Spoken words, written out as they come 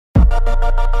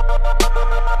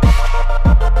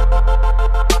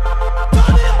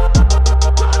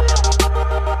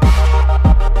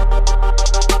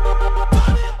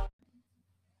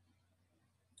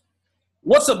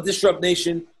up, Disrupt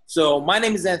Nation? So my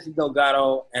name is Anthony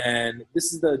Delgado, and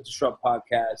this is the Disrupt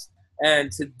Podcast. And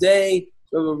today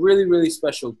we have a really, really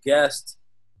special guest.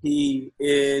 He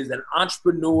is an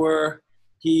entrepreneur.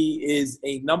 He is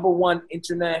a #1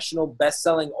 international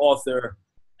best-selling author,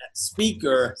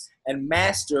 speaker, and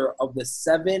master of the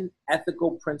 7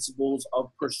 ethical principles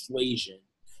of persuasion.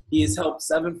 He has helped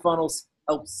 7 funnels,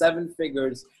 helped 7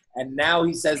 figures, and now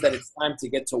he says that it's time to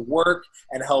get to work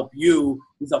and help you.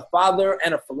 He's a father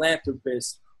and a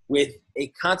philanthropist with a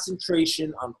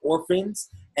concentration on orphans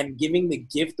and giving the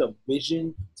gift of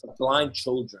vision to blind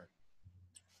children.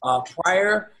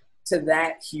 Prior to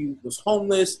that, he was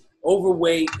homeless,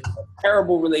 overweight, in a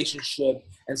terrible relationship,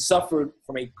 and suffered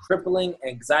from a crippling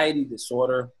anxiety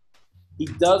disorder. He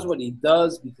does what he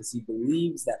does because he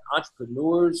believes that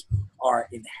entrepreneurs are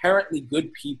inherently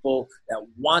good people that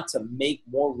want to make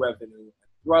more revenue.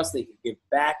 Through us, they can give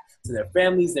back to their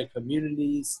families, their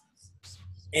communities,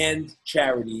 and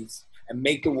charities, and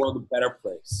make the world a better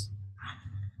place.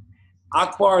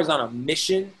 Akbar is on a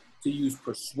mission to use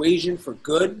persuasion for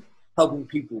good, helping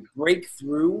people break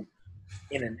through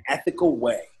in an ethical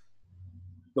way.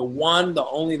 The one, the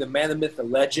only, the man, the myth, the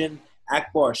legend,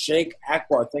 Akbar Sheikh.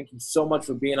 Akbar, thank you so much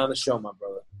for being on the show, my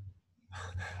brother.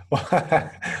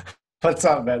 What's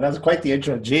up, man? That's quite the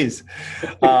intro. Jeez.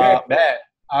 Man,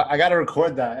 I got to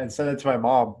record that and send it to my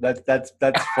mom. That's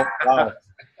wow.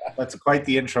 That's quite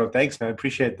the intro. Thanks, man.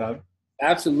 Appreciate that.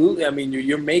 Absolutely. I mean,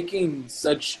 you're making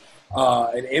such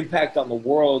an impact on the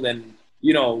world, and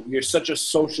you're such a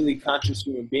socially conscious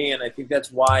human being. And I think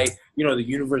that's why the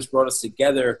universe brought us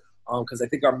together, because I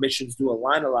think our missions do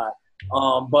align a lot.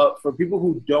 But for people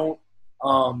who don't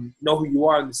know who you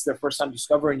are, and this is their first time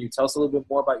discovering you, tell us a little bit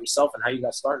more about yourself and how you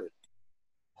got started.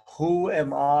 Who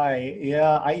am I?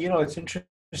 Yeah, it's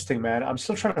interesting, man. I'm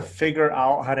still trying to figure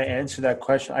out how to answer that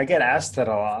question. I get asked that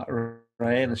a lot,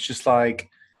 right? And it's just like,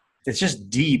 it's just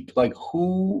deep. Like,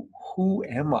 who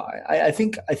am I? I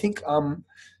think I'm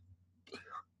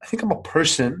a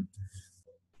person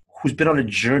who's been on a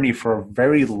journey for a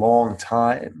very long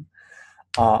time,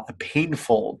 a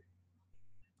painful,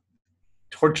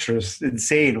 torturous,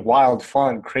 insane, wild,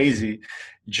 fun, crazy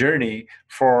journey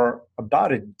for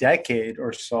about a decade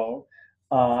or so,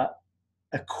 a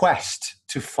quest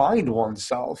to find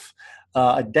oneself,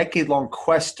 a decade-long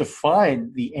quest to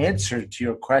find the answer to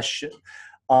your question.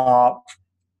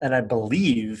 And I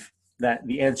believe that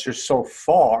the answer so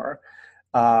far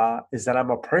is that I'm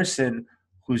a person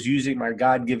who's using my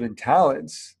God-given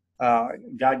talents,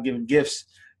 God-given gifts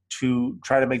to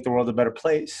try to make the world a better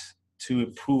place, to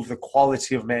improve the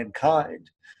quality of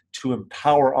mankind, to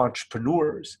empower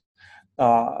entrepreneurs,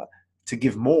 to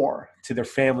give more to their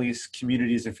families,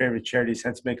 communities, and favorite charities,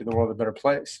 hence making the world a better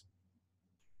place.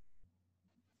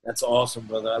 That's awesome,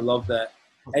 brother. I love that.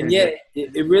 And yeah,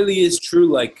 it really is true.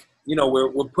 Like,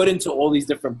 we're put into all these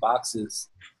different boxes.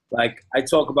 Like I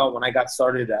talk about when I got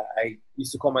started, I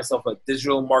used to call myself a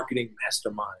digital marketing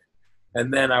mastermind.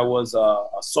 And then I was a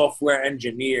software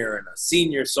engineer and a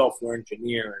senior software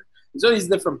engineer. And there's all these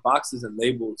different boxes and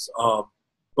labels.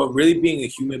 But really being a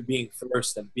human being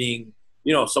first and being,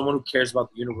 someone who cares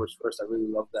about the universe first, I really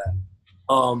love that.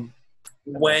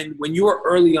 When you were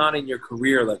early on in your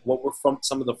career, like what were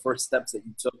some of the first steps that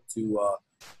you took to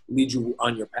lead you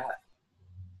on your path?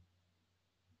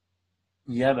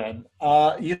 Yeah, man.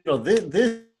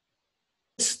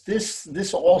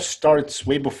 This all starts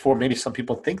way before maybe some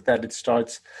people think that it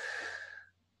starts.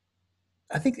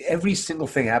 I think every single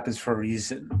thing happens for a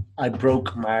reason. I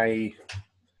broke my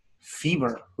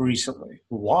femur recently.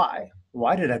 Why?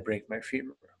 Why did I break my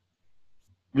femur?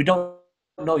 We don't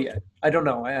know yet. I don't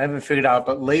know. I haven't figured out.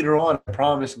 But later on, I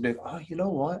promise I'll be like, oh, you know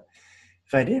what?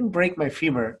 If I didn't break my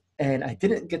femur and I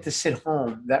didn't get to sit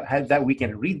home that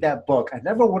weekend and read that book, I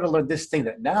never would have learned this thing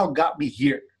that now got me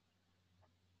here.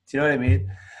 Do you know what I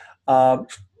mean?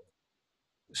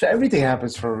 So everything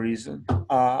happens for a reason.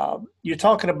 You're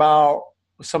talking about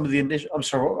some of the initial. I'm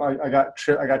sorry, I got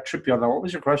trippy on that. What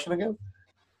was your question again?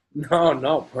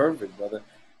 No, perfect, brother.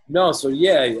 No, so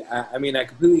yeah, I mean, I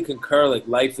completely concur. Like,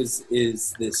 life is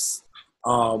this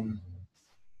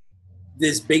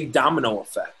this big domino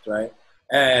effect, right?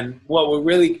 And what we're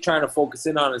really trying to focus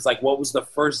in on is like, what was the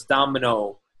first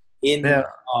domino in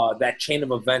that chain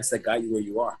of events that got you where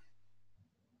you are?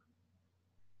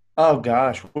 Oh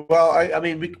gosh. Well, I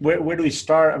mean, where do we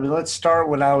start? I mean, let's start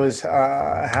when I was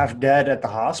half dead at the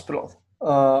hospital.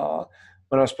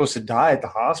 When I was supposed to die at the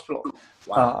hospital.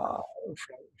 Wow.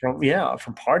 From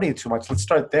partying too much. Let's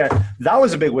start there. That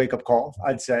was a big wake up call,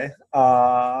 I'd say.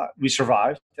 We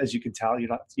survived, as you can tell.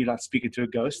 You're not speaking to a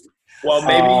ghost. Well,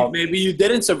 maybe you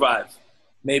didn't survive.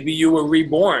 maybe you were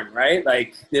reborn, right?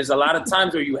 Like there's a lot of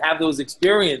times where you have those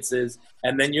experiences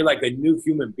and then you're like a new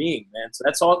human being, man. So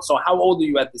that's all. So how old are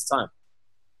you at this time?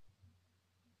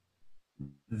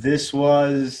 This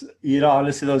was,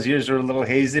 honestly, those years were a little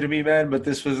hazy to me, man. But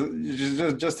this was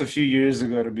just a few years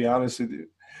ago, to be honest with you.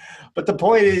 But the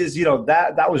point is,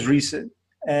 that was recent.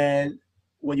 And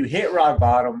when you hit rock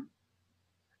bottom,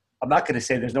 I'm not going to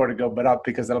say there's nowhere to go but up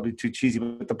because that'll be too cheesy.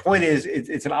 But the point is,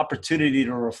 it's an opportunity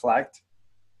to reflect.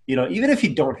 Even if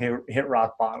you don't hit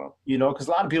rock bottom, because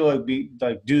a lot of people would be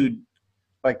like, dude,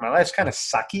 like my life's kind of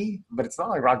sucky, but it's not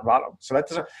like rock bottom. So that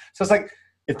doesn't. So it's like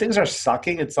if things are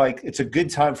sucking, it's like it's a good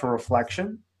time for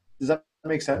reflection. Does that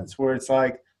make sense? Where it's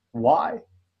like, why?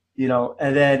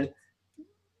 And then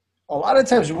a lot of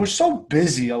times we're so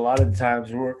busy. A lot of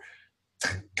times we're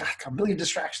God, a million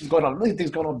distractions going on, a million things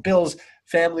going on, bills,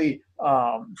 family,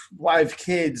 wife,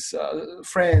 kids,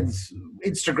 friends,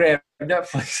 Instagram,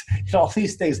 Netflix, all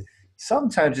these things.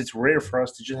 Sometimes it's rare for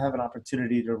us to just have an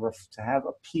opportunity to have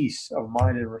a peace of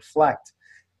mind and reflect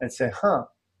and say,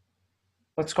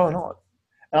 what's going on?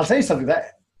 And I'll tell you something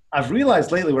that I've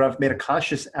realized lately where I've made a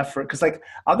conscious effort because, like,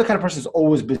 I'm the kind of person who's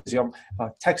always busy. I'm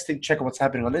texting, checking what's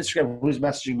happening on Instagram, who's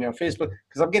messaging me on Facebook,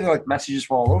 because I'm getting like messages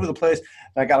from all over the place.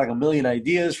 And I got like a million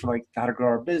ideas for like how to grow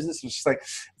our business. It's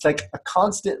like a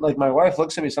constant. Like my wife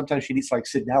looks at me sometimes. She needs to like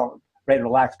sit down, right, and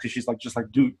relax because she's like, just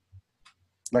like, dude,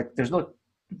 like there's no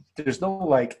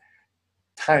like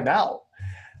time out.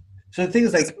 So the thing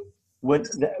is like, when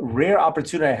the rare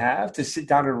opportunity I have to sit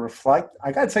down and reflect,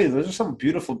 I got to tell you, those are some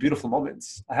beautiful, beautiful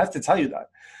moments. I have to tell you that.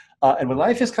 And when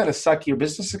life is kind of sucky, your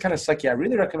business is kind of sucky, I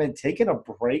really recommend taking a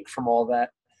break from all that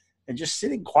and just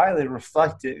sitting quietly and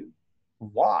reflecting.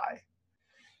 Why?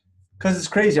 Because it's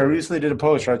crazy. I recently did a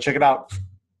post, right? Check it out.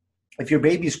 If your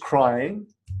baby's crying,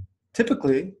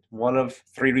 typically one of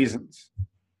three reasons.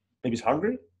 Baby's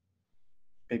hungry,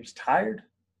 baby's tired,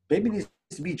 baby needs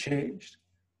to be changed.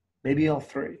 Maybe all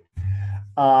three.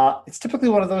 It's typically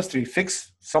one of those three.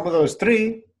 Fix some of those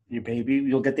three,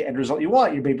 you'll get the end result you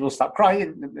want. Your baby will stop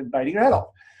crying and biting your head off.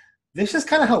 This is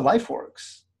kind of how life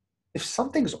works. If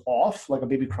something's off, like a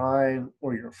baby crying,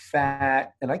 or you're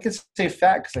fat, and I can say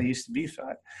fat because I used to be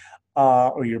fat,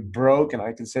 or you're broke, and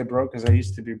I can say broke because I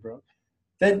used to be broke,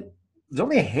 then there's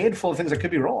only a handful of things that could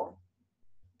be wrong.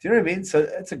 Do you know what I mean? So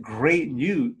it's a great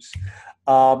news.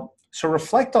 So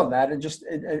reflect on that and just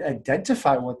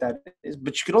identify what that is.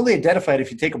 But you can only identify it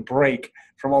if you take a break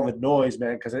from all the noise,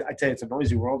 man, because I tell you, it's a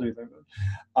noisy world.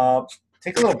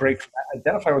 Take a little break from that,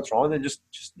 identify what's wrong, and then just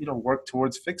work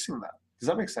towards fixing that. Does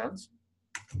that make sense?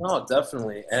 No,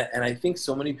 definitely. And I think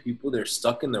so many people, they're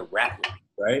stuck in the rat race,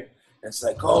 right? And it's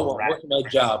like, well, I'm working my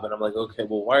job. And I'm like, okay,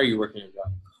 well, why are you working your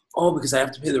job? Oh, because I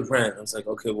have to pay the rent. I was like,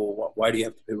 okay, well, why do you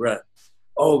have to pay rent?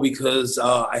 Oh, because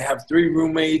I have 3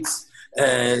 roommates.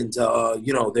 And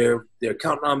they're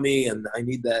counting on me, and I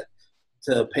need that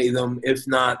to pay them. If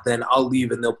not, then I'll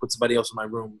leave, and they'll put somebody else in my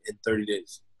room in 30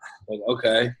 days. Like,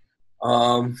 okay.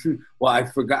 Well,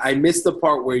 I missed the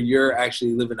part where you're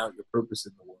actually living out your purpose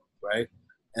in the world, right?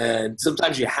 And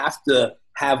sometimes you have to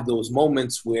have those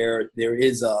moments where there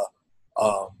is a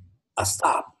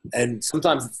stop, and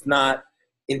sometimes it's not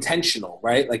intentional,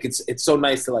 right? Like it's so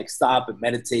nice to like stop and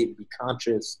meditate and be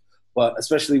conscious, but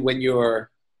especially when you're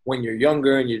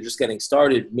younger and you're just getting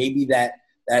started, maybe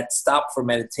that stop for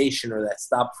meditation or that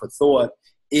stop for thought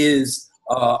is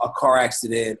a car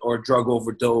accident or a drug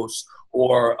overdose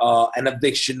or an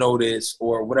eviction notice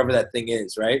or whatever that thing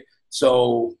is, right?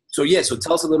 So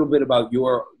tell us a little bit about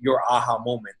your aha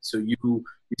moment. So you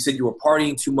said you were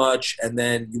partying too much and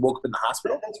then you woke up in the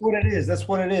hospital? That's what it is.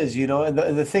 And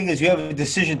the thing is, you have a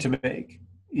decision to make.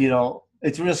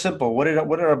 It's real simple. What did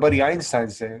our buddy Einstein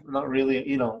say? Not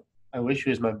really, I wish he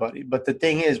was my buddy. But the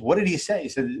thing is, what did he say? He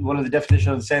said one of the definitions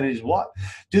of insanity is what?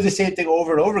 Do the same thing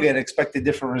over and over again and expect a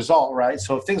different result, right?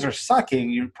 So if things are sucking,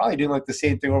 you're probably doing like the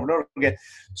same thing over and over again.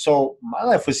 So my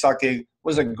life was sucking,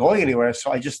 wasn't going anywhere.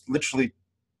 So I just literally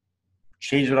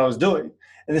changed what I was doing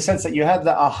in the sense that you have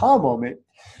the aha moment.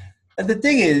 And the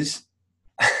thing is,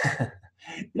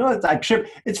 I trip.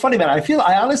 It's funny, man.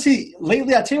 I honestly,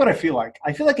 lately, I'll tell you what I feel like.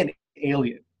 I feel like an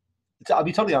alien. I'll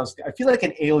be totally honest. I feel like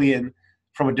an alien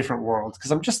from a different world because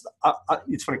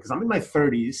it's funny because I'm in my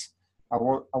 30s. I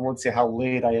won't say how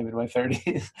late I am in my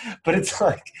 30s, but it's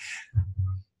like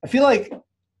I feel like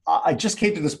I just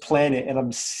came to this planet and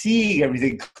I'm seeing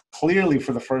everything clearly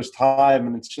for the first time,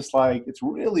 and it's just like it's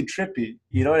really trippy.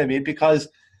 You know what I mean? Because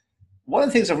one of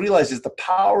the things I've realized is the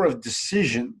power of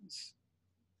decisions.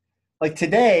 Like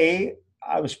today,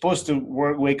 I was supposed to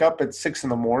wake up at 6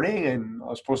 a.m. and I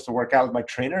was supposed to work out with my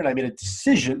trainer, and I made a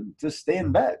decision to stay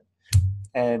in bed.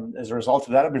 And as a result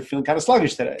of that, I've been feeling kind of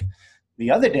sluggish today.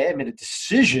 The other day, I made a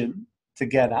decision to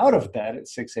get out of bed at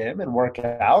 6 a.m. and work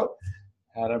out.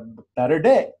 Had a better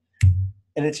day.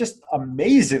 And it's just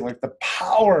amazing, like the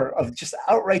power of just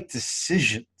outright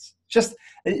decisions. Just,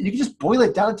 you can just boil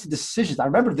it down to decisions. I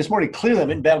remember this morning clearly, I'm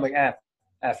in bed, I'm like,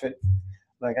 F it.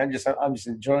 Like, I'm just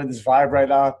enjoying this vibe right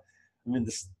now. I'm in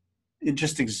this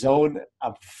interesting zone.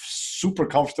 I'm super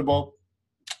comfortable.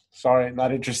 Sorry,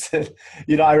 not interested.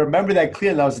 I remember that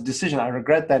clearly. That was a decision. I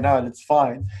regret that now, and it's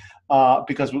fine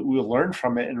because we'll learn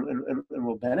from it and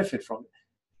we'll benefit from it.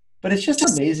 But it's just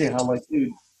amazing how, like,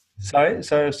 dude. Sorry,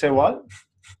 say what?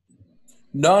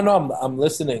 No, I'm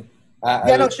listening.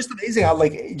 It's just amazing how,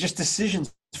 like, just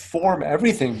decisions form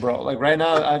everything, bro. Like right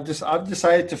now, I've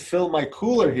decided to fill my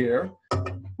cooler here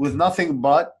with nothing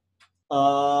but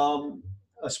a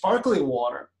sparkling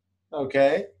water.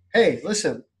 Okay. Hey,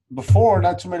 listen. Before,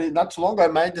 not too long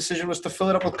ago, my decision was to fill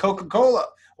it up with Coca-Cola.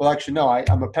 Well, actually, no.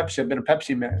 I'm a Pepsi. I've been a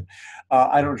Pepsi man.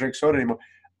 I don't drink soda anymore.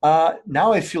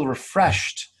 Now I feel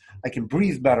refreshed. I can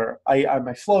breathe better.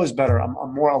 My flow is better.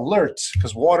 I'm more alert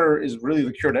because water is really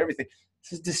the cure to everything.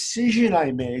 It's a decision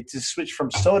I made to switch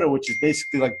from soda, which is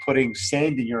basically like putting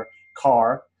sand in your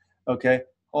car. Okay.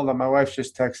 Hold on. My wife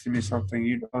just texted me something.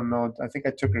 You don't know. I think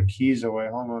I took her keys away.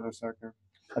 Hold on a second.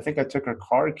 I think I took her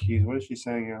car keys. What is she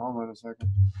saying here? Hold on a second.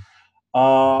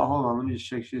 Hold on. Let me just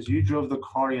check. She says, you drove the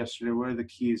car yesterday. Where are the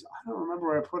keys? I don't remember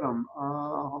where I put them.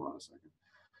 Hold on a second.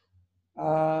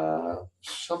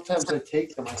 Sometimes I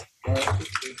take them.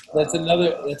 That's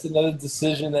another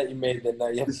decision that you made that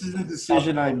night. This is the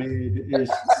decision I made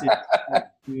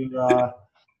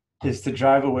is to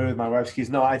drive away with my wife's keys.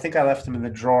 No, I think I left them in the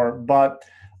drawer. But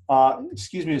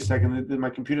excuse me a second. My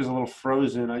computer's a little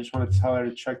frozen. I just want to tell her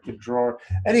to check the drawer.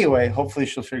 Anyway, hopefully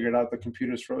she'll figure it out. The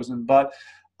computer's frozen. But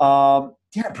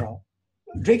yeah, bro.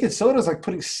 Drinking soda is like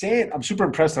putting sand. I'm super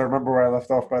impressed. I remember where I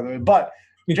left off, by the way. But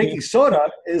drinking soda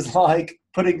is like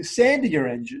putting sand in your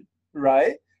engine,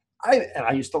 right?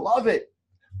 I used to love it.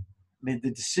 Made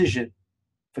the decision.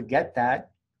 Forget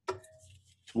that.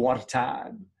 It's water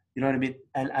time. You know what I mean?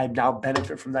 And I now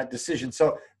benefit from that decision.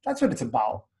 So that's what it's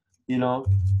about.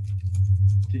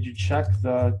 Did you check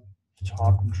the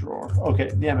top drawer?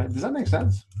 Okay. Yeah, man. Does that make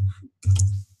sense?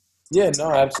 Yeah,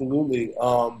 no, absolutely.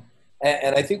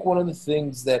 And I think one of the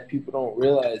things that people don't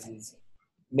realize is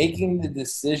making the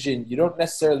decision, you don't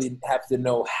necessarily have to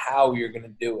know how you're going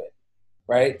to do it,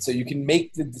 right? So you can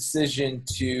make the decision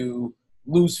to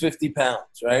lose 50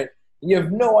 pounds, right? And you have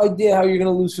no idea how you're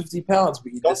going to lose 50 pounds.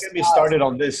 But Don't get me started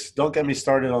on this. Don't get me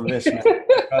started on this, man.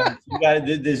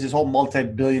 There's this whole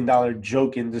multi-billion-dollar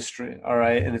joke industry, all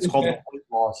right? And it's called the weight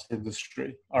loss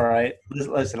industry, all right?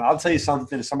 Listen, I'll tell you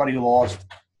something. Somebody who lost,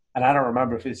 and I don't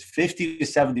remember if it's 50 to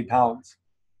 70 pounds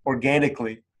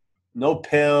organically, no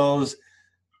pills,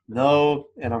 no,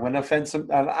 and I'm going to offend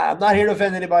I'm not here to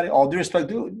offend anybody. All due respect,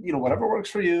 do whatever works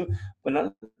for you. But none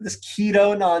of this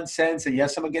keto nonsense. And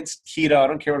yes, I'm against keto. I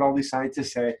don't care what all these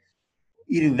scientists say.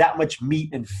 Eating that much meat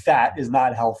and fat is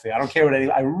not healthy.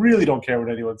 I really don't care what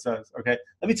anyone says. Okay,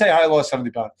 let me tell you how I lost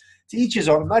 70 pounds. To each his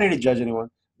own. I'm not here to judge anyone. I'm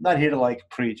not here to like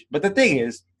preach. But the thing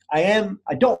is, I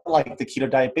don't like the keto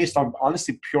diet based on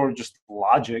honestly pure just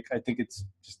logic. I think it's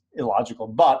just illogical.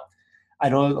 But I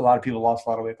know a lot of people lost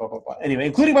a lot of weight, blah, blah, blah. Anyway,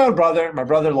 including my own brother. My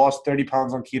brother lost 30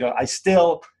 pounds on keto. I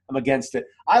still am against it.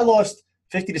 I lost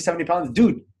 50 to 70 pounds.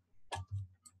 Dude,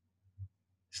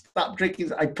 stop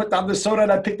drinking. I put down the soda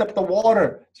and I picked up the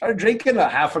water. Started drinking a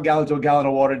half a gallon to a gallon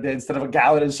of water a day instead of a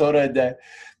gallon of soda a day.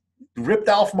 Ripped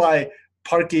off my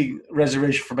parking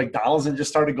reservation for McDonald's and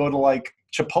just started going to like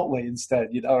Chipotle instead,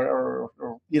 or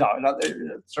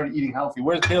started eating healthy.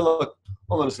 Here, look,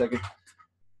 hold on a second.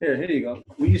 Here you go.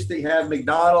 We used to have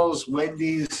McDonald's,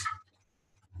 Wendy's,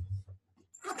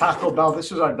 Taco Bell. This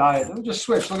was our diet. Let me just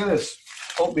switch. Look at this.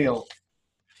 Oatmeal.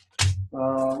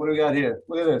 What do we got here?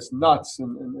 Look at this. Nuts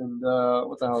and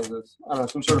what the hell is this? I don't know,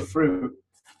 some sort of fruit.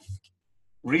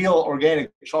 Real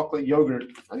organic chocolate yogurt.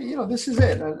 I mean, this is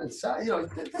it. And it's,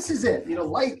 this is it.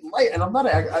 Light. And I'm not,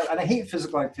 and I hate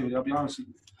physical activity. I'll be honest with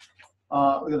you.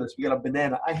 Look at this. We got a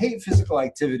banana. I hate physical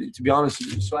activity, to be honest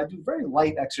with you. So I do very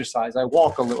light exercise. I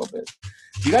walk a little bit.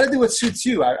 You got to do what suits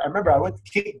you. I remember I went to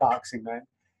kickboxing, man.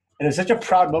 And it's such a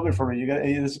proud moment for me.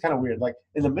 This is kind of weird. Like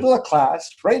right in the middle of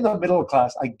class,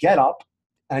 I get up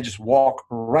and I just walk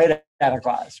right out of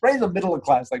class. Right in the middle of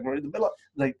class. Like we're in the middle of,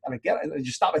 and I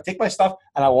just stop. I take my stuff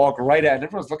and I walk right out. And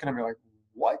everyone's looking at me like,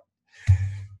 what?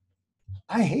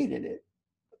 I hated it.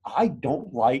 I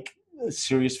don't like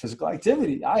serious physical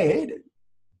activity. I hate it.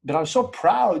 But I'm so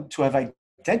proud to have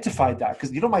identified that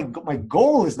because, my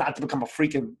goal is not to become a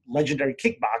freaking legendary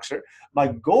kickboxer. My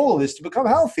goal is to become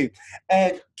healthy.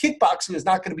 And kickboxing is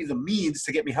not going to be the means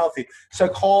to get me healthy. So I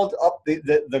called up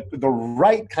the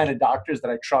right kind of doctors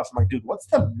that I trust. I'm like, dude, what's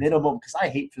the minimum? Because I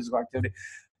hate physical activity.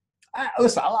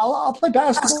 Listen, I'll play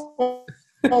basketball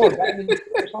or badminton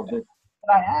or something.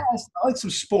 But I like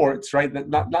some sports, right?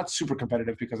 Not super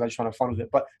competitive because I just want to have fun with it.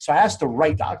 But so I asked the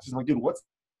right doctors. I'm like, dude, what's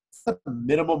the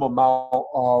minimum amount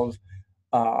of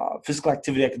physical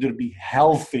activity I can do to be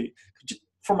healthy? Just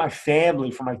for my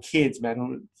family, for my kids,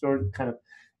 man, who are kind of,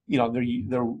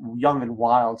 they're young and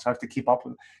wild, so I have to keep up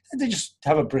with them. And they just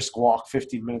have a brisk walk,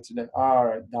 15 minutes a day. All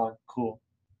right, done, cool,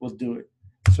 we'll do it.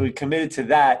 So we committed to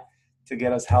that to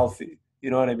get us healthy. You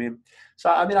know what I mean? So,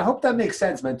 I hope that makes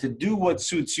sense, man, to do what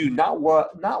suits you, not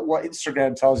what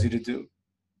Instagram tells you to do,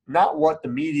 not what the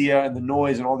media and the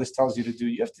noise and all this tells you to do.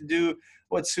 You have to do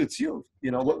what suits you.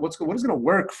 What is going to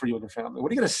work for you and your family?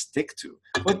 What are you going to stick to?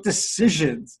 What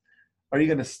decisions are you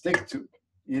going to stick to?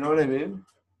 You know what I mean?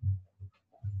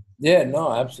 Yeah,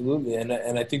 no, absolutely. And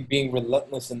I think being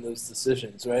relentless in those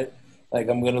decisions, right? Like,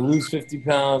 I'm going to lose 50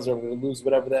 pounds or I'm going to lose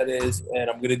whatever that is, and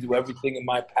I'm going to do everything in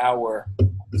my power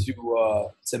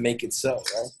to make it so,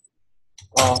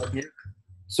 right? Yeah.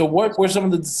 So what were some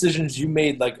of the decisions you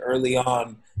made, like, early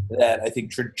on that I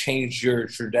think changed your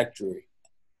trajectory?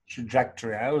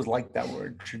 Trajectory. I always like that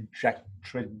word. Trajectory.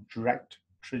 How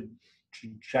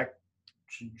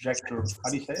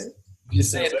do you say it? You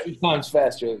say it 2 times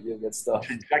faster, you'll get stuff.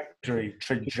 Trajectory.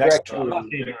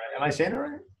 Am I saying it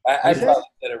right? I probably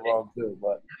said it wrong too,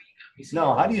 but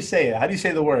no. How do you say it? How do you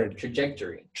say the word?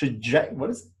 Trajectory. What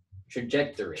is it?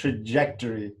 Trajectory.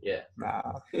 Trajectory. Yeah.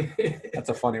 Nah, that's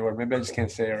a funny word. Maybe I just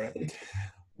can't say it right.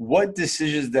 What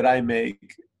decisions did I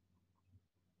make?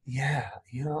 Yeah,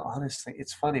 honestly,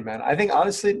 it's funny, man. I think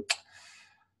honestly,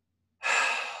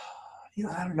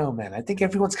 I don't know, man. I think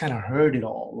everyone's kind of heard it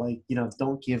all. Like,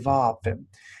 don't give up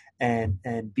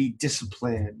and be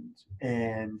disciplined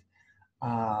and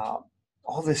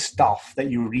all this stuff that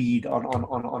you read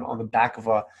on the back of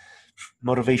a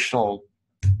motivational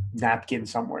napkin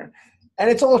somewhere. And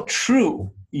it's all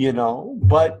true,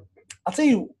 but I'll tell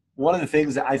you one of the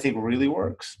things that I think really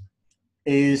works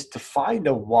is to find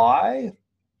a why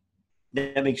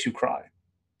that makes you cry.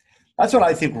 That's what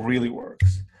I think really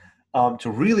works. To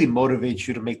really motivate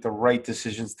you to make the right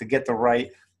decisions, to get the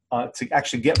right, to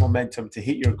actually get momentum, to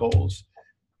hit your goals.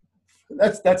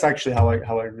 That's actually how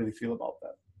I really feel about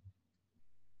that.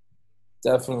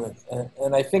 Definitely.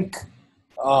 And I think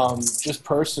just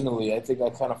personally, I think I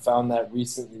kind of found that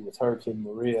recently with Hurricane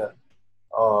Maria.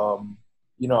 I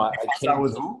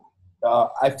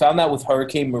found that with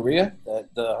Hurricane Maria,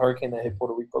 the hurricane that hit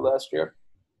Puerto Rico last year.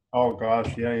 Oh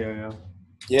gosh, yeah.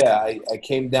 Yeah, I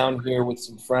came down here with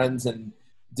some friends and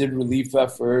did relief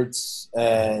efforts,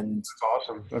 and that's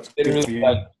awesome. That's good for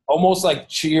you. Almost like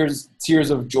tears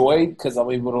of joy because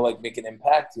I'm able to like make an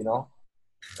impact,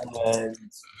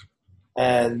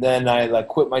 And then I like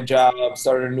quit my job,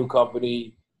 started a new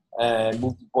company, and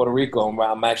moved to Puerto Rico.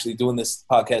 I'm actually doing this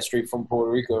podcast straight from Puerto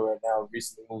Rico right now.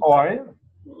 Recently moved. Oh, are you?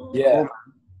 Yeah.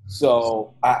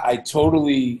 So I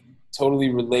totally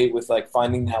relate with like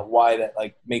finding that why that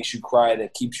like makes you cry,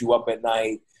 that keeps you up at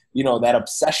night. That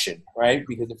obsession, right?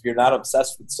 Because if you're not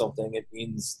obsessed with something, it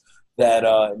means that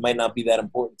it might not be that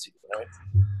important to you, right?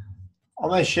 I'm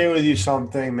gonna share with you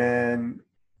something, man.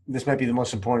 This might be the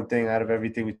most important thing out of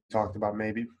everything we talked about,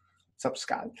 maybe. What's up,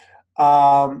 Scott?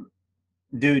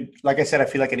 Dude, like I said, I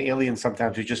feel like an alien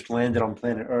sometimes who just landed on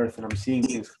planet Earth, and I'm seeing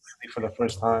things for the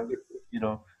first time.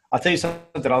 I'll tell you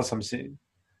something else I'm seeing.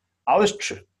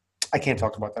 I can't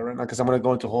talk about that right now because I'm going to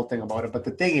go into a whole thing about it. But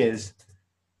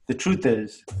the truth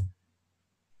is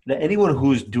that anyone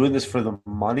who's doing this for the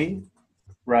money,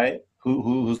 right,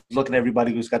 who's looking at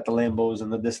everybody who's got the Lambos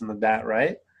and the this and the that,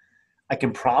 right, I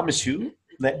can promise you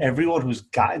that everyone who's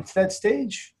gotten to that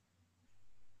stage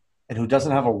and who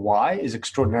doesn't have a why is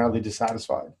extraordinarily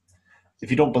dissatisfied. If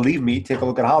you don't believe me, take a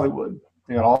look at Hollywood.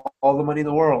 They got all the money in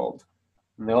the world.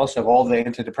 And they also have all the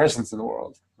antidepressants in the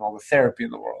world, and all the therapy in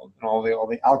the world, and all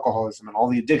the alcoholism and all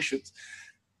the addictions.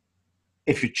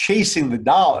 If you're chasing the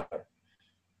dollar,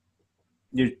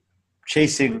 you're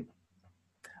chasing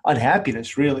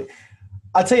unhappiness, really.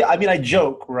 I'll tell you, I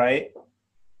joke, right?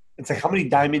 It's like, how many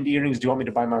diamond earrings do you want me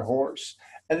to buy my horse?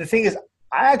 And the thing is,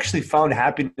 I actually found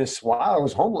happiness while I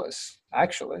was homeless,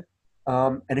 actually.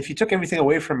 And if you took everything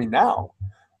away from me now,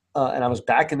 and I was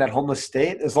back in that homeless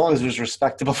state, as long as it was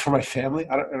respectable for my family,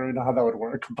 I don't really know how that would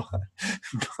work,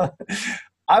 but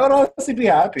I would honestly be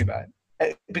happy, man.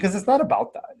 Because it's not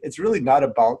about that. It's really not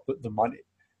about the money.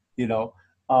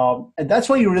 And that's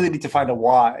why you really need to find a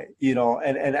why,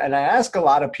 and I ask a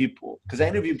lot of people, because I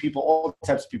interview people, all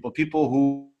types of people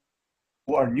who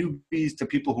are newbies to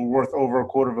people who are worth over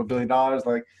 $250 million,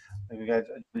 like you guys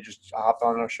just hopped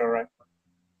on our show, right?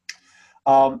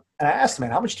 And I asked them,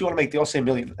 man, how much do you want to make? They all say $1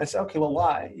 million. I said, okay, well,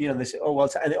 why? They say, oh, well,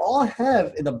 and they all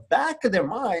have in the back of their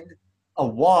mind a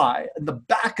why. In the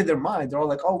back of their mind, they're all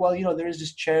like, oh, well, there's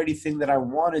this charity thing that I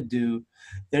want to do.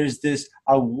 There's this,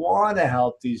 I want to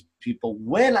help these people.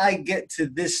 When I get to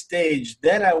this stage,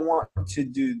 then I want to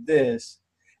do this.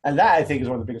 And that, I think, is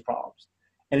one of the biggest problems.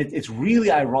 And it's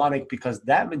really ironic because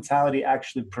that mentality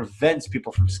actually prevents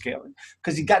people from scaling,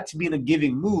 because you got to be in a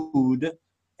giving mood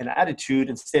and attitude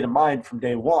and state of mind from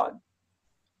day one,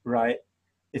 right?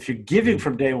 If you're giving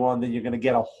from day one, then you're going to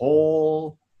get a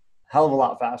whole hell of a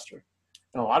lot faster.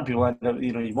 And a lot of people end up,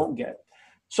 you won't get it.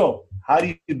 So how do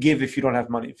you give if you don't have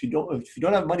money? If you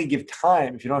don't have money, give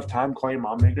time. If you don't have time, call your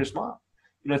mom, make her smile.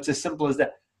 It's as simple as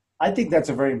that. I think that's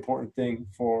a very important thing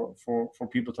for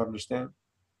people to understand.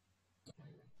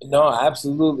 No,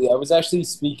 absolutely. I was actually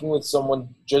speaking with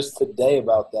someone just today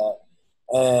about that.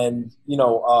 And,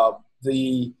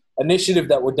 the initiative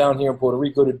that we're down here in Puerto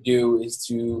Rico to do is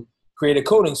to create a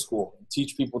coding school,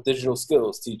 teach people digital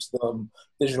skills, teach them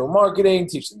digital marketing,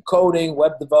 teach them coding,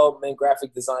 web development,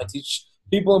 graphic design, teach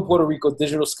people in Puerto Rico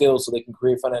digital skills so they can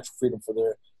create financial freedom for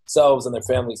themselves and their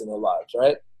families and their lives,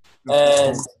 right?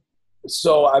 And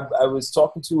so I was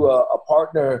talking to a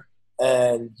partner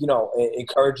and,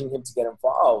 encouraging him to get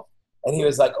involved. And he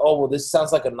was like, oh, well, this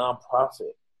sounds like a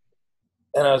nonprofit.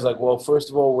 And I was like, well, first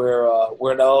of all, we're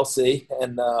an LLC,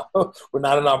 and we're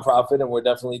not a nonprofit, and we're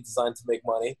definitely designed to make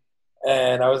money.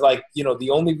 And I was like, the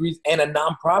only reason, and a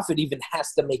nonprofit even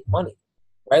has to make money,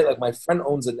 right? Like my friend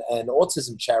owns an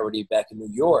autism charity back in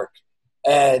New York,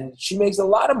 and she makes a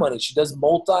lot of money. She does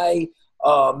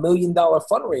multi-million-dollar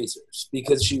fundraisers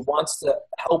because she wants to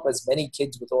help as many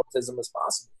kids with autism as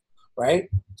possible, right?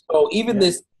 So even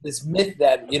this myth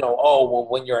that, oh, well,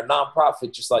 when you're a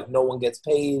nonprofit, just like no one gets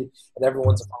paid and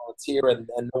everyone's a volunteer and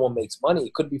no one makes money,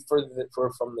 it could be further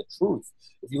from the truth.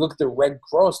 If you look at the Red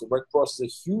Cross is a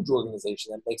huge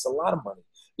organization that makes a lot of money.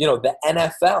 The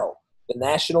NFL, the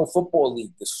National Football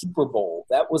League, the Super Bowl,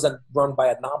 that was run by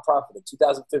a nonprofit. In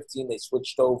 2015, they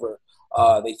switched over.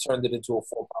 They turned it into a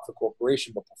for-profit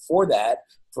corporation. But before that,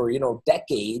 for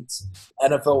decades,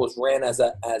 NFL was ran as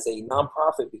a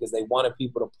nonprofit because they wanted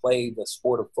people to play the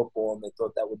sport of football, and they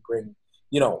thought that would bring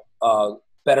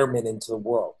betterment into the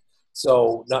world.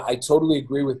 So no, I totally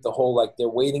agree with the whole, like, they're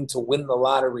waiting to win the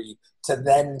lottery to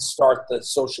then start the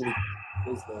socially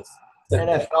business.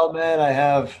 NFL, man,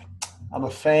 I'm a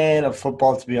fan of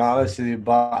football, to be honest with you,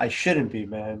 but I shouldn't be,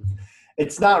 man.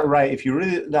 It's not right. If you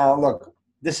really, now look,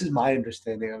 this is my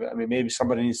understanding of it. I mean, maybe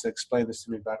somebody needs to explain this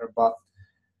to me better, but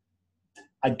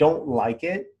I don't like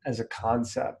it as a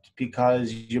concept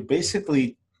because you're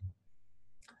taking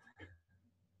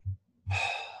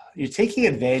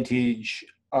advantage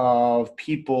of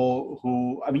people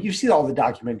who, I mean, you see all the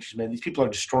documentaries, man. These people are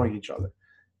destroying each other.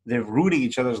 They're ruining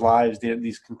each other's lives. They have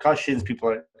these concussions. People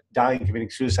are dying,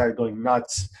 committing suicide, going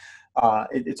nuts.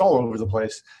 It's all over the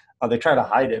place. They try to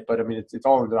hide it, but I mean, it's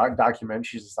all in the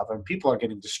documentaries and stuff. And people are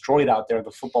getting destroyed out there in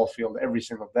the football field every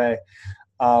single day.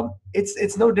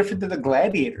 It's no different than the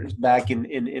gladiators back in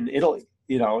Italy,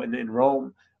 in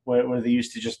Rome, where they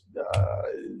used to just,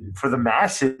 for the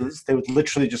masses, they would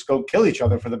literally just go kill each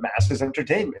other for the masses'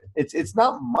 entertainment. It's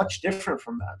not much different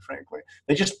from that, frankly.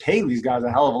 They just pay these guys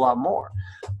a hell of a lot more.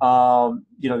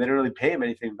 They didn't really pay them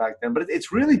anything back then, but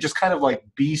it's really just kind of like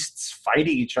beasts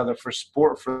fighting each other for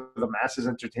sport, for the masses'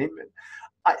 entertainment.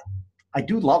 I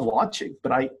do love watching,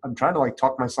 but I'm trying to like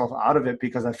talk myself out of it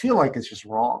because I feel like it's just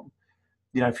wrong.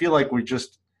 I feel like we're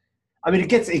just,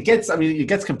 it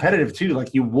gets competitive too.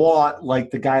 Like you want like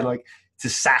the guy like to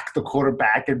sack the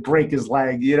quarterback and break his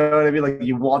leg. You know what I mean? Like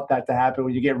you want that to happen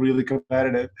when you get really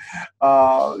competitive.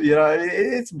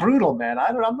 It's brutal, man.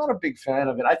 I'm not a big fan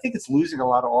of it. I think it's losing a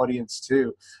lot of audience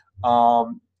too.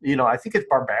 I think it's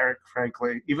barbaric,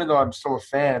 frankly. Even though I'm still a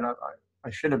fan, I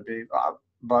shouldn't be.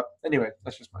 But anyway,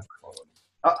 that's just my thought.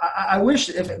 I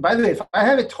wish, by the way, if I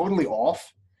have it totally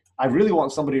off, I really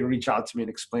want somebody to reach out to me and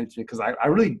explain it to me because I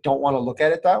really don't want to look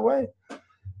at it that way.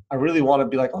 I really want to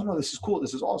be like, oh, no, this is cool.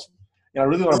 This is awesome. I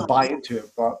really want to buy into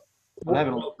it, but I'm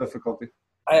having a little difficulty.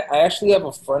 I actually have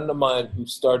a friend of mine who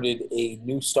started a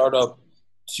new startup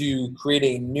to create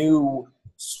a new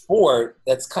sport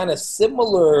that's kind of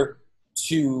similar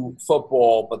to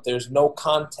football, but there's no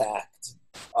contact.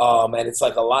 And it's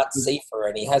like a lot safer.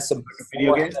 And he has some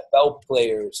NFL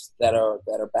players that are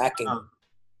backing him.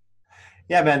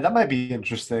 Yeah, man, that might be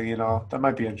interesting. That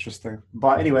might be interesting.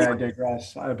 But anyway, I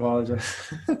digress. I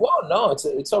apologize. Well, no,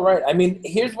 it's all right. I mean,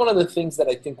 here's one of the things that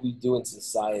I think we do in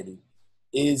society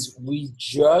is we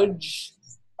judge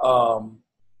um,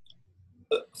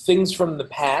 things from the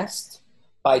past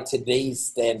by today's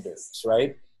standards,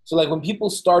 right? So like when people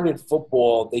started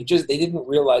football, they didn't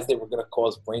realize they were going to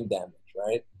cause brain damage,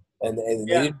 right? And they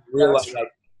Yeah, didn't that's realize true.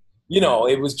 like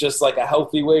it was just like a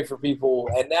healthy way for people.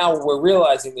 And now we're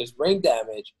realizing there's brain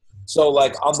damage. So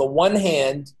like on the one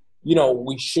hand,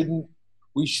 we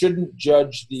shouldn't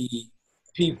judge the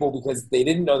people because they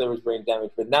didn't know there was brain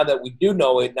damage. But now that we do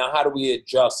know it, now how do we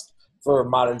adjust for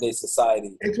modern day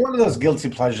society? It's one of those guilty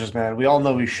pleasures, man. We all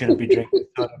know we shouldn't be drinking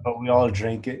soda, but we all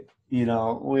drink it. We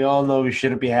all know we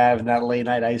shouldn't be having that late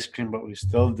night ice cream, but we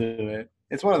still do it.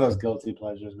 It's one of those guilty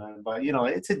pleasures, man. But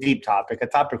it's a deep topic, a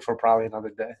topic for probably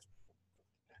another day.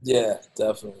 Yeah,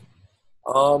 definitely.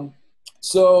 Um,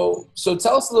 so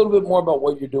tell us a little bit more about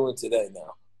what you're doing today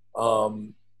now.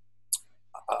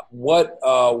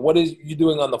 What is you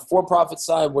doing on the for-profit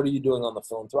side? What are you doing on the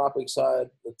philanthropic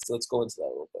side? Let's go into that a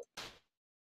little bit.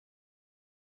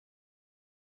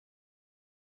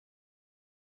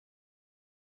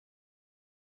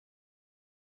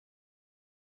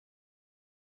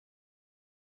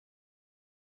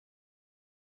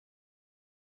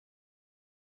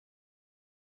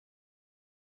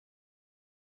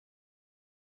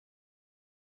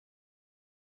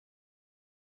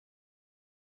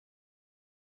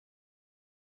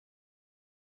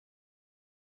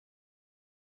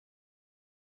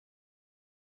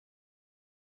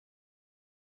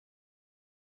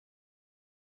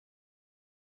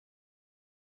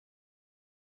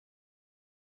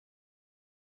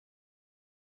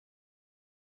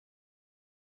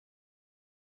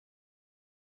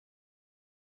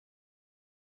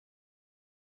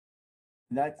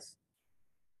 That's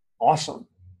awesome.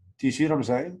 Do you see what I'm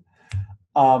saying?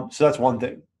 So that's one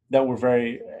thing that we're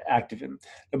very active in.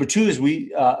 Number two is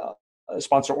we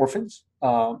sponsor orphans.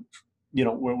 Where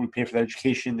we pay for their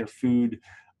education, their food,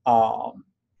 um,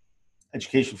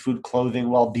 education, food, clothing,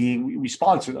 well-being. We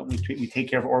sponsor them. We take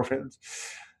care of orphans.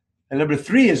 And number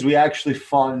three is we actually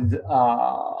fund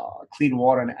clean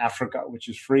water in Africa, which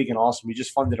is freaking awesome. We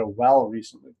just funded a well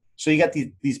recently. So you got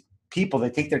these people, they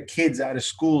take their kids out of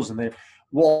schools and they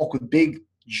walk with big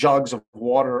jugs of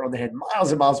water on their head,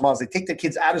 miles and miles and miles. They take their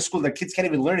kids out of school. Their kids can't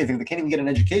even learn anything. They can't even get an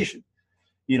education,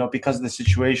 because of the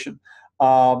situation.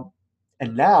 Um,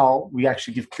 and now we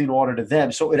actually give clean water to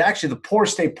them. So it actually, the poor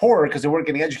stay poorer because they weren't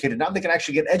getting educated. Now they can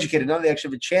actually get educated. Now they actually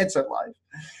have a chance at life.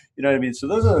 You know what I mean? So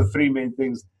those are the three main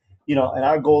things. And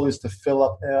our goal is to fill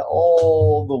up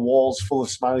all the walls full of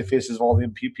smiley faces of all the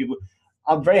people.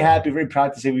 I'm very happy, very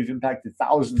proud to say we've impacted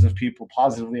thousands of people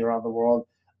positively around the world.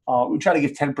 We try to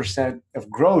give 10% of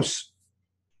gross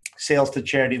sales to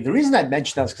charity. The reason I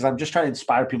mention that is because I'm just trying to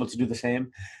inspire people to do the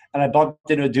same. And I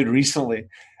bumped into a dude recently,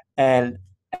 and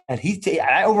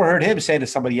I overheard him say to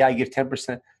somebody, "Yeah, I give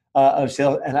 10% of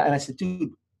sales." And I said,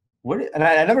 "Dude, where?" And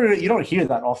I never, you don't hear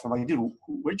that often. I'm like, dude,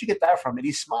 where'd you get that from? And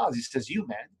he smiles. He says, "You,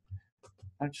 man."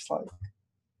 I'm just like,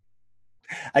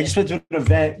 I just went to an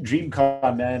event,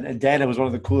 DreamCon, man, and Dana was one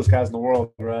of the coolest guys in the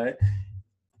world, right?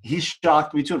 He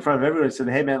shocked me too in front of everyone. He said,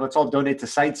 "Hey, man, let's all donate to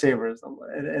Sightsavers."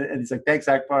 And he's like, "Thanks,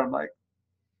 Akbar." I'm like,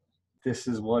 this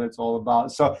is what it's all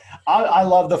about. So I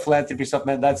love the philanthropy stuff,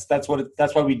 man. That's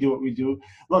why we do what we do.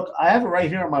 Look, I have it right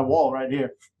here on my wall, right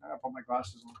here. I put my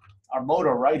glasses on. Our motto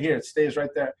right here, it stays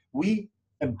right there. We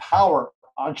empower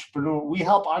entrepreneurs. We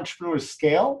help entrepreneurs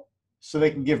scale so they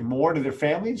can give more to their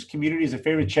families, communities, and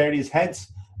favorite charities,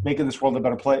 hence making this world a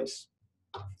better place.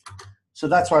 So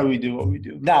that's why we do what we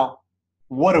do. Now,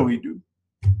 what do we do?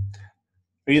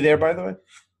 Are you there, by the way?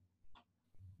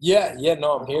 Yeah,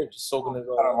 no, I'm here, just soaking it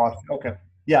I all don't up. watch. Okay.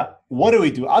 Yeah. What do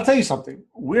we do? I'll tell you something.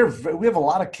 We have a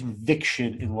lot of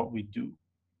conviction in what we do.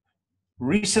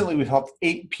 Recently, we've helped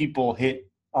 8 people hit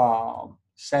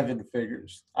 7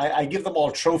 figures. I give them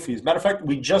all trophies. Matter of fact,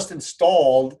 we just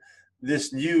installed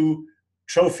this new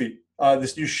trophy,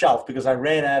 this new shelf, because I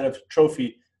ran out of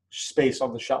trophy space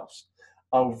on the shelves.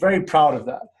 I'm very proud of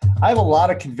that. I have a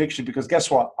lot of conviction because guess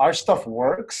what? Our stuff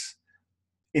works.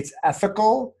 It's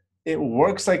ethical. It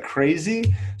works like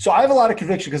crazy. So I have a lot of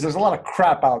conviction because there's a lot of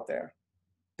crap out there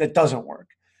that doesn't work.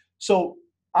 So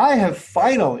I have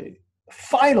finally,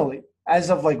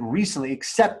 as of like recently,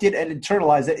 accepted and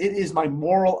internalized that it is my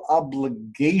moral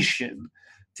obligation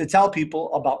to tell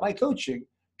people about my coaching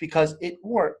because it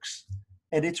works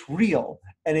and it's real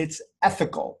and it's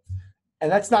ethical.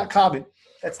 And that's not common.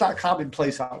 That's not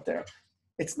commonplace out there.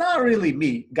 It's not really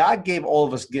me. God gave all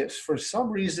of us gifts. For some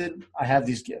reason, I have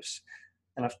these gifts.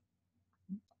 And I've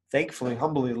thankfully,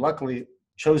 humbly, luckily,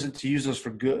 chosen to use those for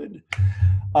good.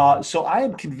 So I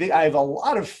am convinced. I have a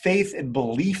lot of faith and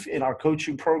belief in our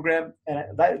coaching program,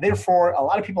 and therefore, a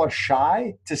lot of people are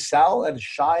shy to sell and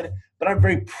shy. But I'm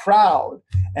very proud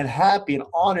and happy and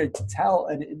honored to tell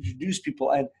and introduce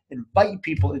people and invite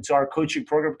people into our coaching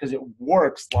program because it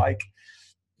works like,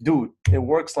 dude, it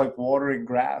works like watering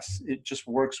grass. It just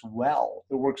works well.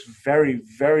 It works very,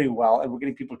 very well, and we're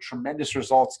getting people tremendous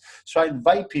results. So I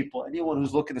invite people, anyone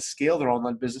who's looking to scale their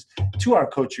online business, to our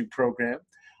coaching program.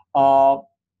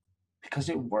 Because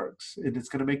it works, and it's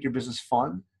going to make your business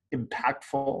fun,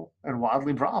 impactful, and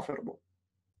wildly profitable.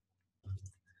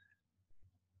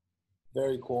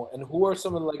 Very cool. And who are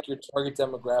some of like your target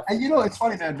demographics? And it's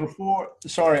funny, man.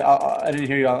 Sorry, I didn't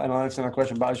hear you, and I'll answer that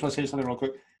question, but I just want to say something real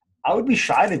quick. I would be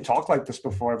shy to talk like this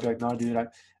before. I'd be like, no, dude,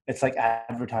 it's like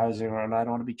advertising, or I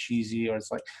don't want to be cheesy, or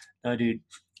it's like, no, dude,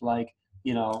 like,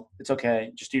 it's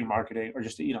okay. Just do your marketing, or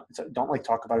just, don't like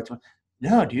talk about it too much.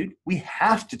 No, dude, we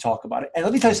have to talk about it. And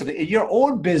let me tell you something. In your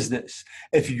own business,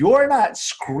 if you're not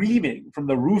screaming from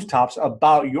the rooftops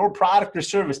about your product or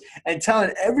service and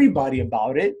telling everybody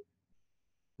about it,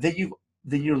 then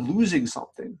you're losing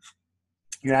something.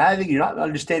 You're not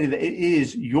understanding that it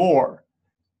is your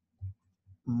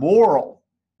moral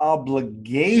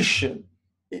obligation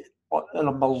on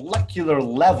a molecular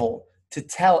level to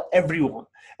tell everyone.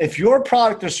 If your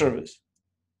product or service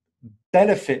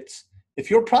benefits, if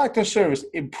your product or service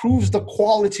improves the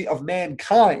quality of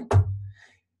mankind,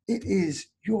 it is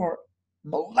your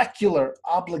molecular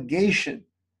obligation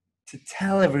to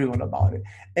tell everyone about it.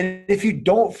 And if you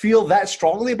don't feel that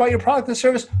strongly about your product and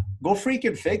service, go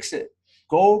freaking fix it.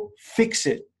 Go fix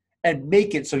it and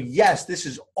make it. So yes, this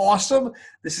is awesome.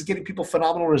 This is getting people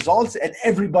phenomenal results, and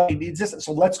everybody needs this.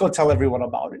 So let's go tell everyone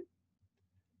about it.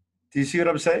 Do you see what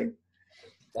I'm saying?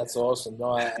 That's awesome. No,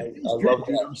 I love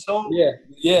that. So,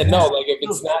 yeah. No, like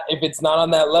if it's not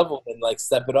on that level, then like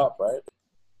step it up, right?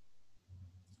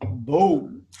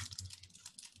 Boom.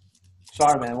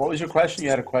 Sorry, man. What was your question?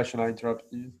 You had a question. I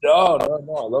interrupted you. No. I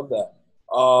love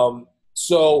that.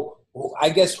 So I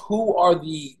guess who are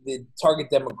the target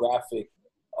demographic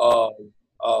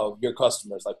of your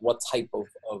customers? Like what type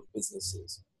of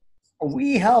businesses?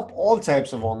 We help all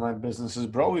types of online businesses,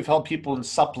 bro. We've helped people in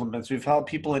supplements. We've helped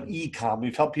people in e-com.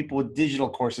 We've helped people with digital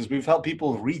courses. We've helped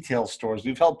people with retail stores.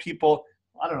 We've helped people,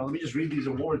 I don't know, let me just read these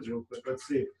awards real quick. Let's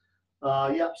see.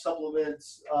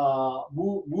 Supplements,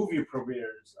 movie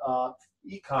premieres,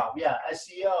 e-com,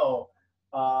 SEO,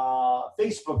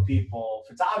 Facebook people,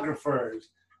 photographers,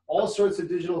 all sorts of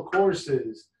digital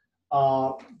courses,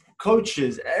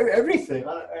 coaches, everything.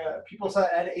 People say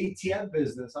an ATM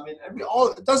business. I mean,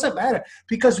 it doesn't matter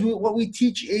because what we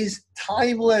teach is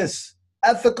timeless,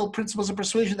 ethical principles of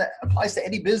persuasion that applies to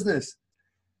any business.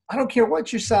 I don't care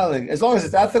what you're selling, as long as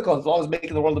it's ethical, as long as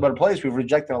making the world a better place. We've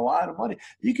rejected a lot of money.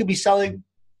 You could be selling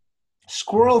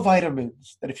squirrel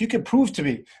vitamins. That if you can prove to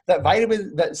me that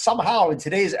that somehow in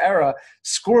today's era,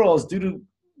 squirrels, due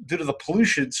to the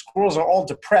pollution, squirrels are all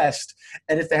depressed,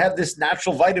 and if they have this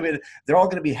natural vitamin, they're all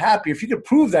going to be happy. If you can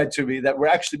prove that to me, that we're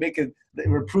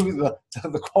improving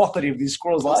the quality of these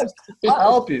squirrels' lives, I'll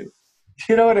help you.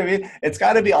 You know what I mean? It's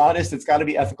got to be honest. It's got to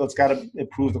be ethical. It's got to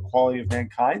improve the quality of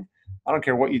mankind. I don't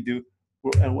care what you do,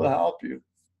 and we'll help you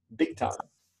big time.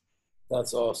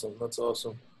 That's awesome.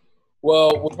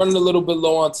 Well, we're running a little bit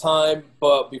low on time,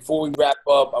 but before we wrap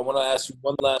up, I want to ask you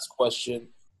one last question.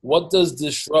 What does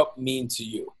disrupt mean to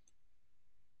you?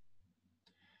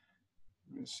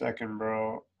 Give me a second,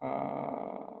 bro.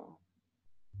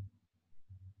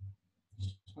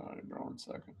 Sorry, bro. 1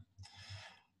 second.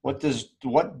 What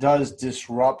does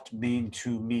disrupt mean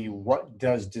to me? What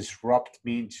does disrupt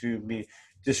mean to me?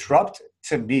 Disrupt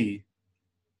to me,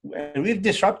 and we've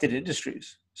disrupted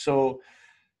industries. So,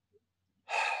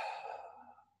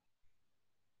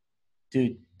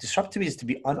 dude, disrupt to me is to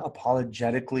be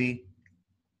unapologetically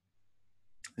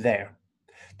there,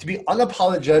 to be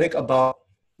unapologetic about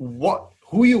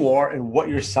who you are and what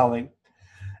you're selling,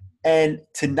 and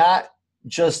to not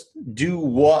just do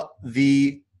what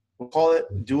the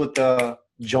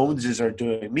Joneses are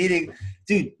doing. Meaning,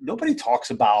 dude, nobody talks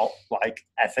about like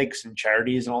ethics and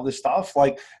charities and all this stuff.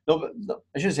 Like, no,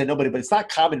 I shouldn't say nobody, but it's not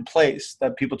commonplace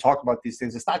that people talk about these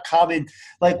things. It's not common.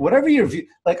 Like, whatever your view,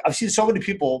 like I've seen so many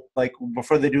people like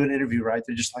before they do an interview, right?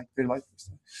 They're like,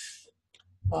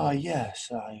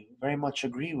 yes, I very much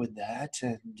agree with that,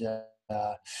 and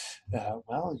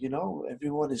well,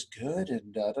 everyone is good,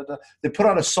 and they put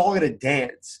on a song and a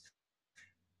dance.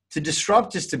 To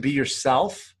disrupt is to be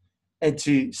yourself and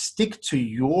to stick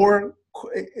to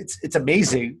it's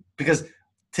amazing because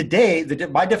today,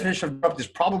 my definition of disrupt is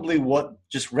probably what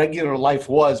just regular life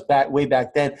was way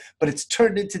back then, but it's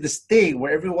turned into this thing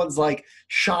where everyone's like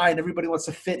shy and everybody wants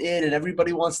to fit in and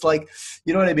everybody wants like,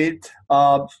 you know what I mean?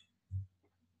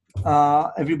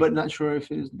 Everybody, not sure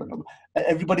if it is, but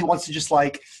everybody wants to just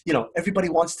like, everybody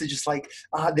wants to just like,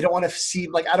 they don't want to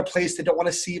seem like out of place. They don't want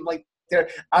to seem like they're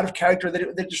out of character.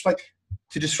 They're just like,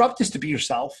 to disrupt is to be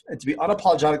yourself and to be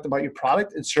unapologetic about your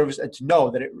product and service and to know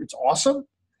that it's awesome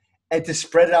and to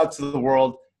spread it out to the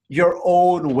world your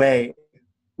own way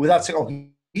without saying, oh,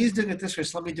 he's doing it this way,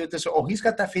 so let me do it this way. Oh, he's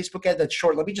got that Facebook ad that's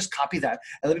short. Let me just copy that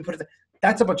and let me put it there.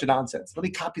 That's a bunch of nonsense. Let me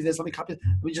copy this. Let me copy this.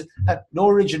 Let me just have no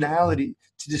originality.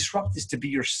 To disrupt is to be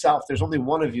yourself. There's only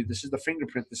one of you. This is the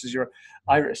fingerprint. This is your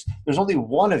iris. There's only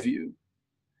one of you.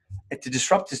 And to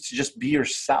disrupt is to just be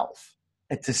yourself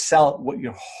and to sell what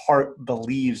your heart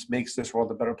believes makes this world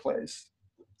a better place.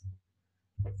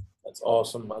 That's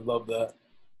awesome. I love that.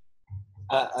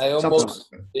 I almost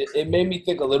it made me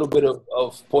think a little bit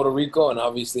of Puerto Rico, and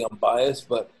obviously I'm biased,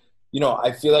 but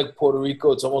I feel like Puerto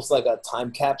Rico, it's almost like a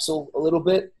time capsule a little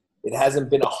bit. It hasn't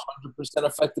been 100%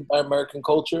 affected by American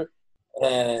culture,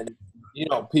 and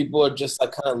people are just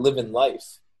like kind of living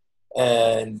life.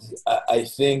 And I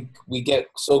think we get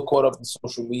so caught up in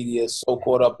social media, so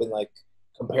caught up in like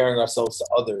comparing ourselves to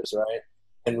others, right?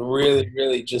 And really,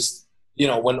 really just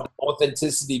when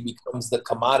authenticity becomes the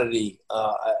commodity,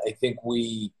 I think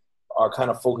we are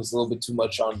kind of focused a little bit too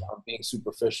much on being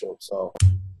superficial. So,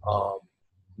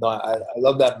 no, I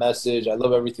love that message. I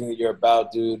love everything that you're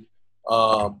about, dude.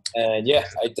 And yeah,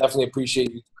 I definitely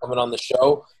appreciate you coming on the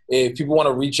show. If people want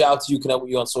to reach out to you, connect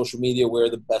with you on social media, where are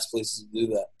the best places to do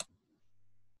that?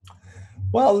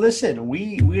 Well, listen,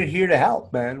 we're here to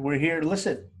help, man. We're here to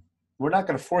listen. We're not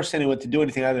going to force anyone to do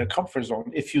anything out of their comfort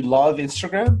zone. If you love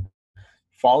Instagram,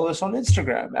 follow us on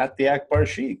Instagram at the Akbar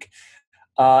Sheikh.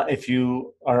 If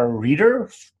you are a reader,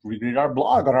 read our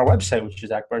blog on our website, which is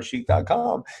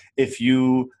akbarsheikh.com. If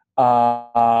you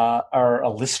are a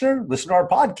listener, listen to our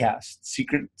podcast,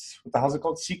 Secrets. What the hell's it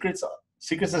called? Secrets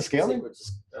to Scaling?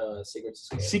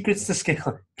 Secrets to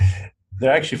Scaling.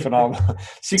 They're actually phenomenal.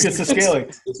 Secrets to Scaling.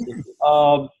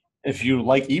 If you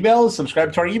like emails,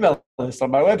 subscribe to our email list on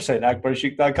my website,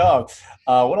 akbarsheikh.com.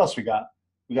 What else we got?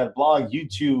 We got a blog,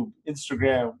 YouTube,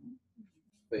 Instagram,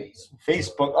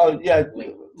 Facebook. Oh, yeah.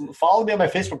 Follow me on my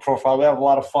Facebook profile. We have a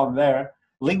lot of fun there.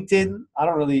 LinkedIn, I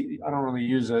don't really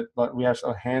use it, but we have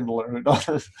a handler who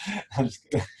does. I'm just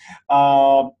kidding.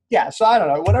 Yeah, so I don't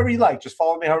know. Whatever you like. Just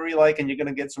follow me however you like, and you're going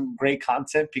to get some great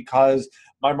content because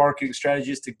my marketing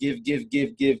strategy is to give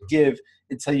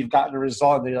until you've gotten a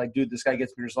result. And they're like, dude, this guy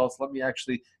gets me results. Let me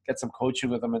actually get some coaching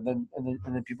with them. And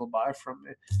then people buy from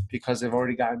me because they've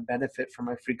already gotten benefit from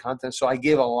my free content. So I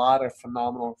give a lot of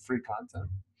phenomenal free content.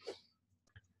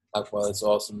 Well, that's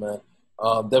awesome, man.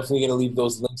 Definitely going to leave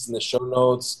those links in the show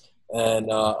notes. And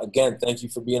again, thank you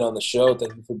for being on the show.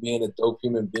 Thank you for being a dope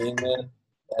human being, man.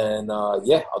 And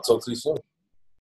yeah, I'll talk to you soon.